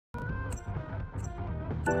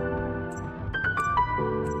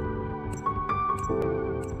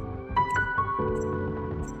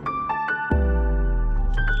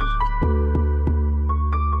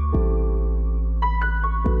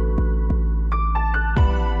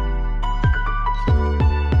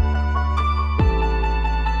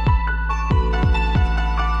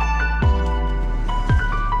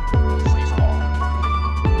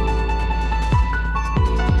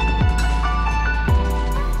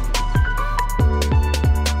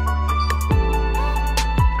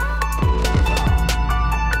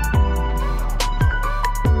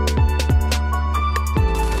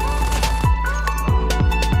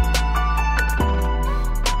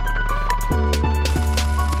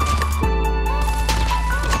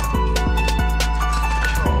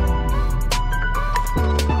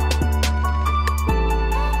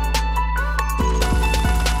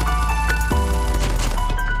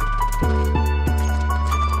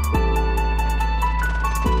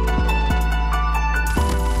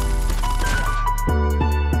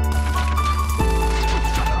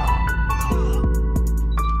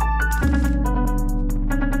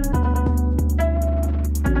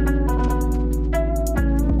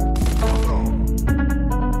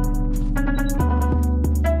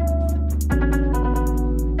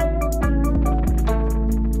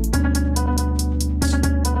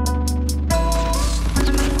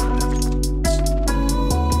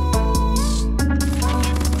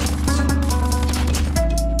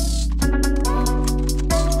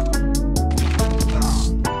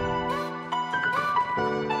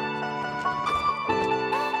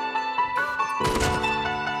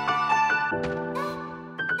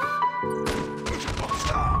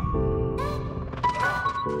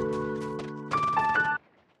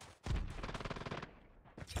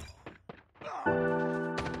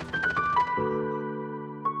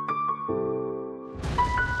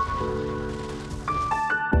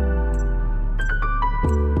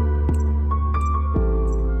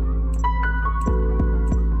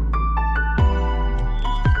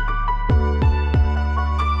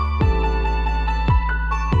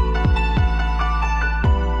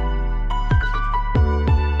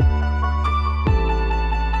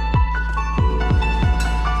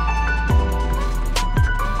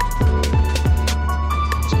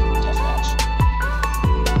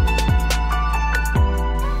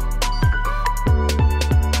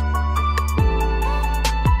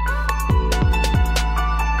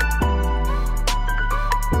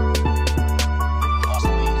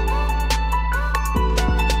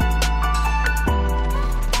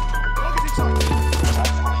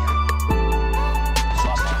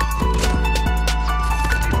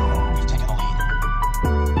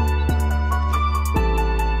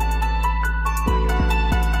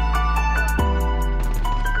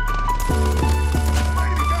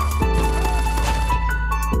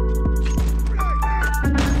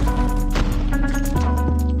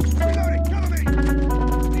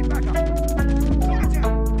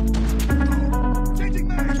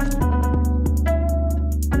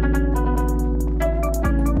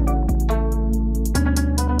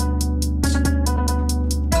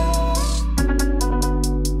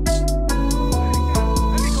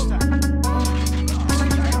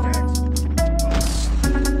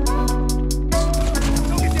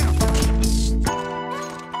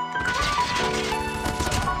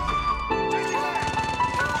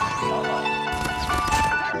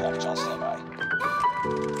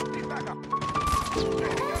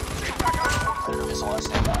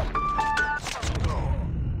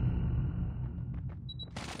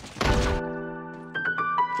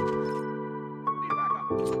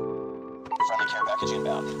Friendly care package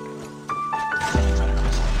inbound. Friendly predator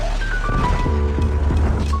missile inbound.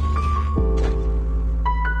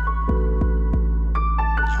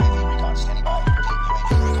 UAV recon standing by.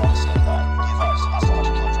 UAV recon is standing by. Be advised, hostile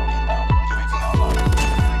hunter killer drone inbound. UAV online.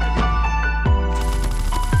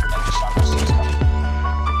 Enemy shock rescue is coming.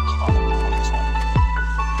 Keep on the move for this one.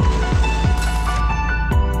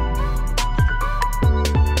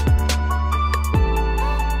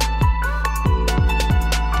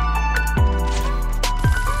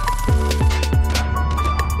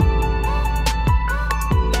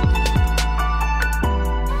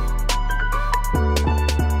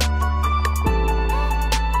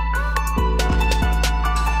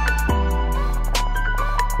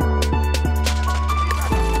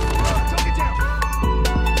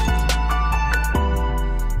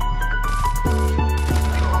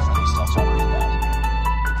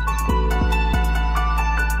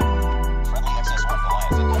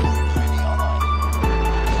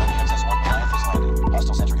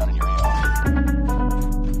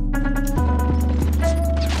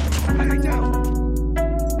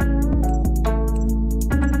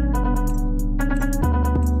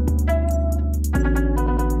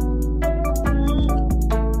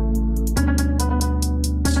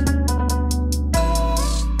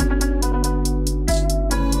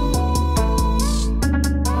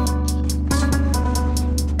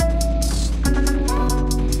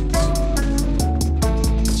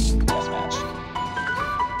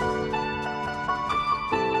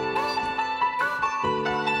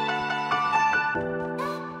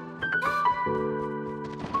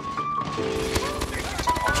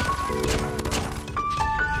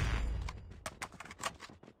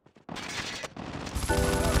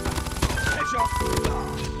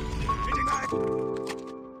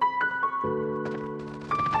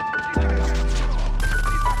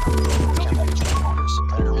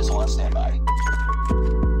 Predator missile on standby.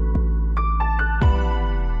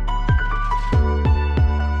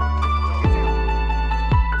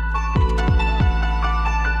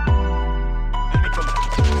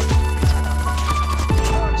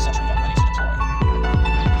 Sentry gun ready to deploy.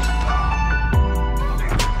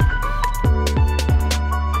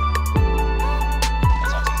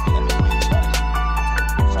 SRT, enemy UAV spotted.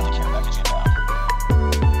 Friendly care package inbound.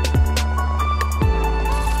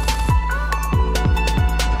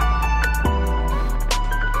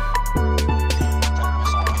 Predator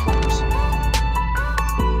missile awaiting orders. Friendly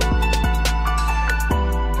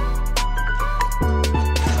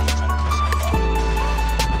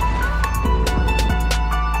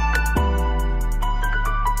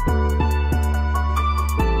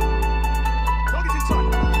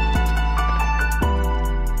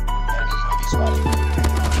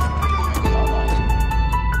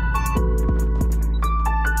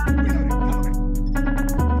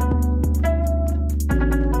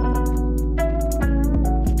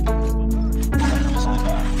Predator missile inbound. Enemy UAV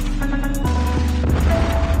spotted.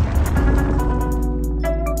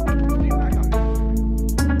 UAV online.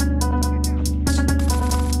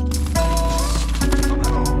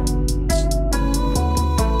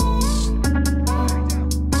 Predator missile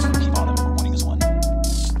inbound. Keep on them. We're winning this one.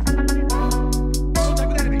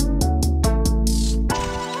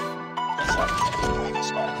 Heads up. Enemy UAV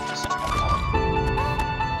spotted. Sentry gun deployed.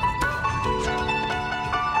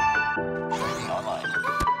 UAV online.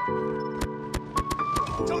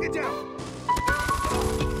 Target down!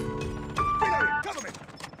 Reloading! Cover me!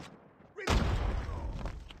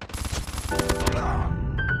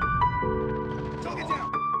 Target down!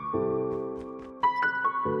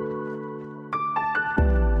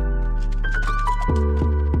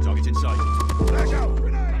 Target in sight. Flash out!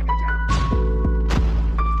 Grenade!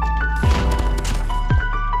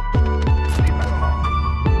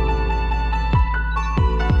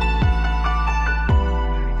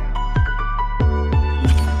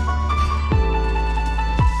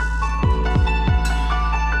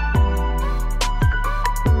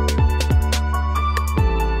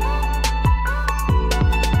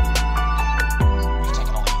 We've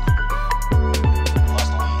taken the lead. Lost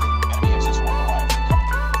the lead. Enemy XS-1 Goliath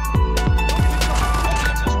incoming. Enemy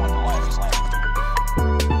XS-1 Goliath is landing.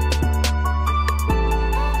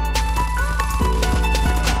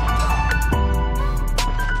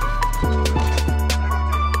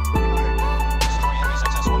 Destroy enemy's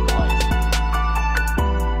XS-1 Goliath.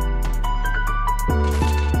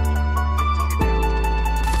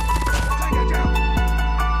 Tango down!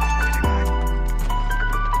 Changing mag!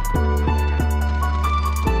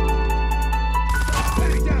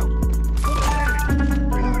 Heading down!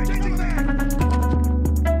 Reloading! Changing mag!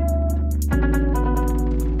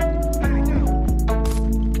 Heading down!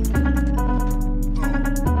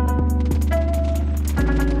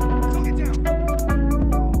 Target down!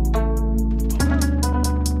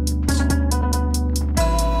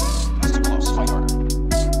 That's too close. Fight harder.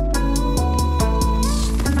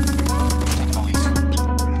 Taking the lead.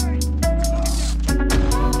 Grenade!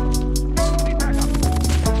 Need backup!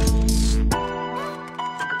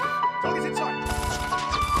 Target's in sight!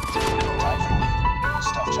 Tied for the lead.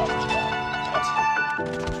 Stealth chopper inbound. Commencing.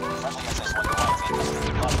 Friendly XS-1 Goliath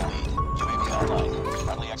incoming. Lost the lead. UAV online.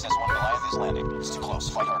 Friendly XS-1 Goliath is landing. It's too close.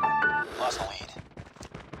 Fight harder. Lost the lead.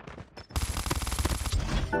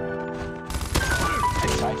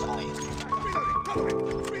 Tied for the lead. Reloading! Cover me!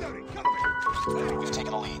 Reloading! Cover me! We've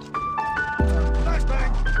taken the lead.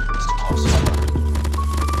 Flashbang! It's too close. Fight harder.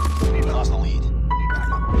 We lost the lead. Need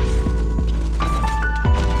backup!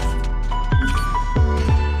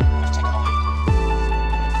 We've taken the lead.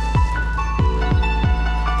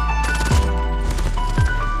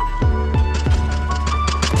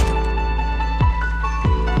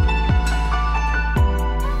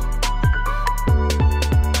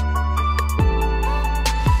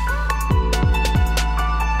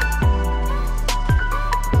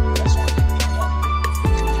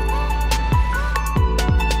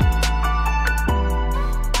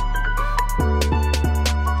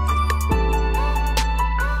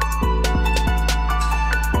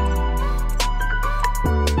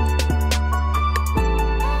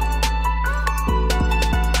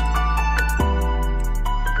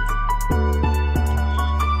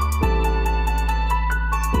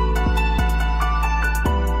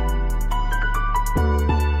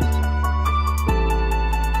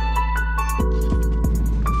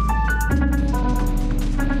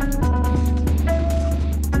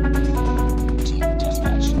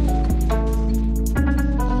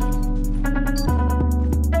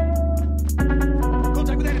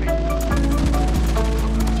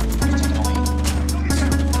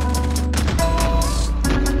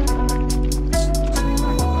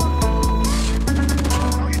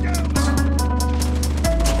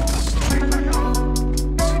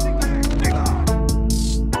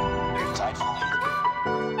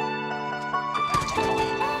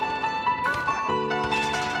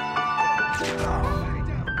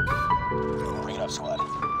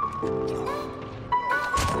 Target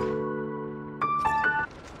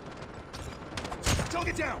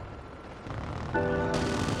down!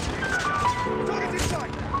 Target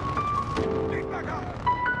inside! Lead back up!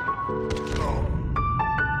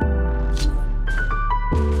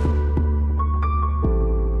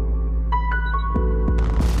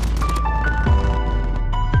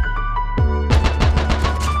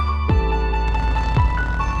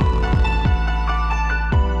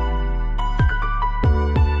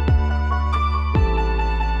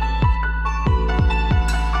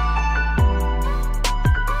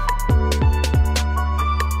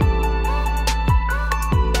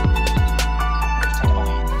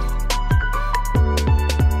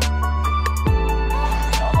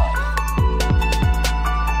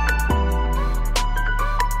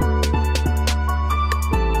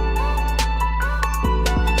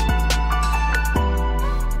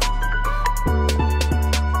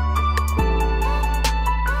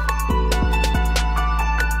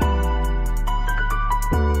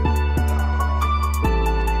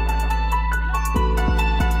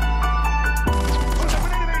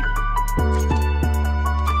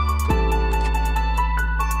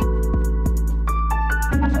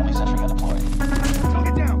 Friendly sentry gun deployed.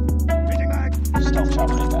 Target down! Reaching mag! Stealth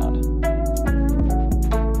chopper inbound.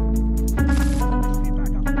 Lead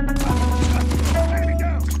back up! Enemy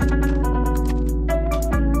down!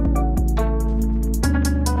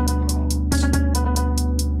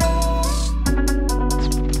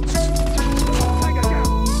 Tango down!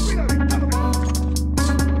 Reloading! Cover me!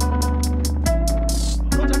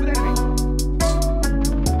 Contact with enemy!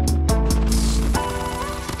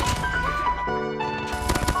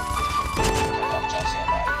 Inbound jet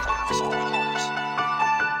standby. Predator missile awaiting orders.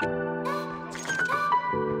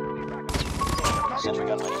 Sentry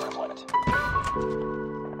gun ready for deployment.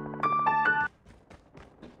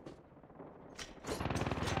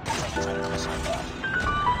 Friendly Predator missile inbound.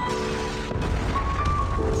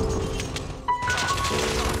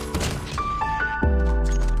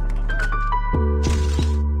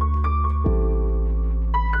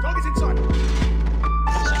 Target's inside!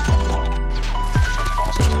 Sentry gun deployed. Objective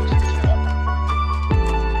almost complete. Gear up.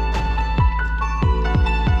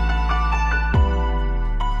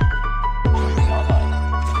 UAV online.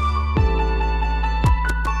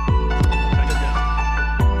 Tango down!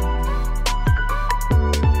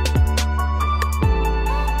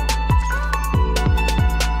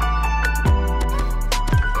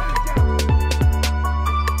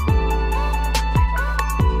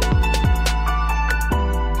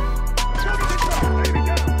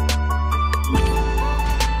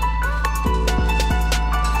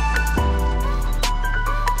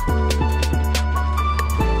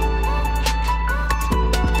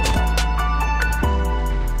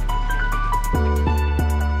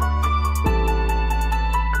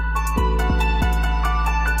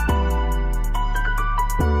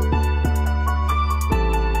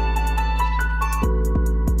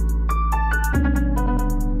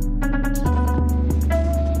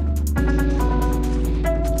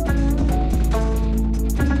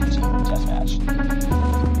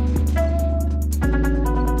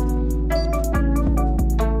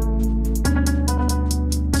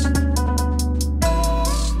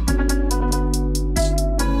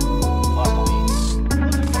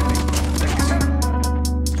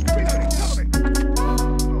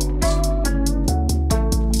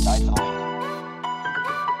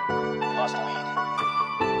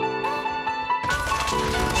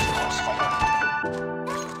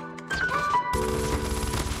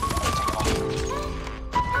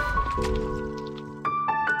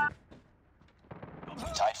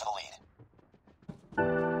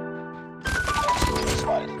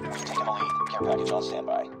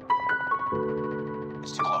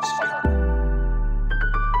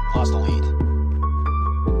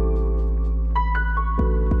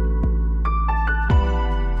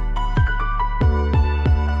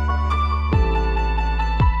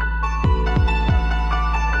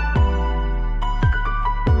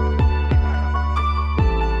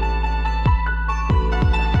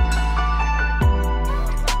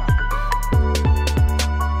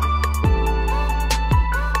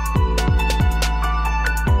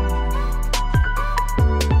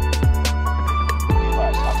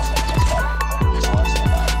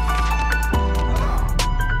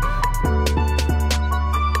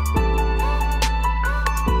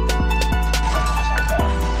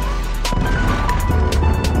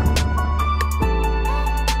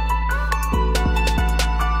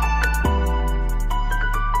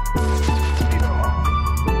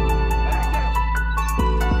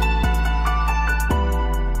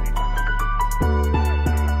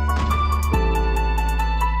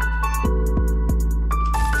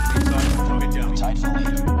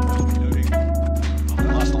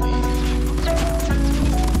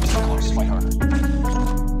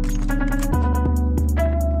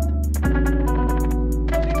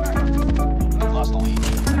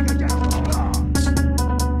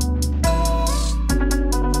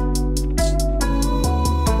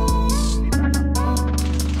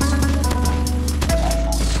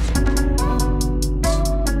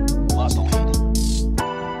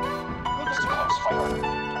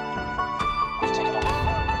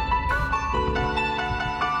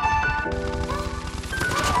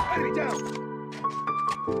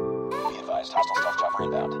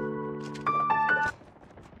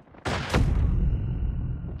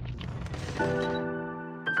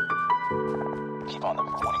 Keep on them.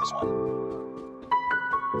 We're winning this one.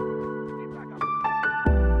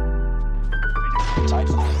 Tied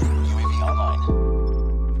for the lead.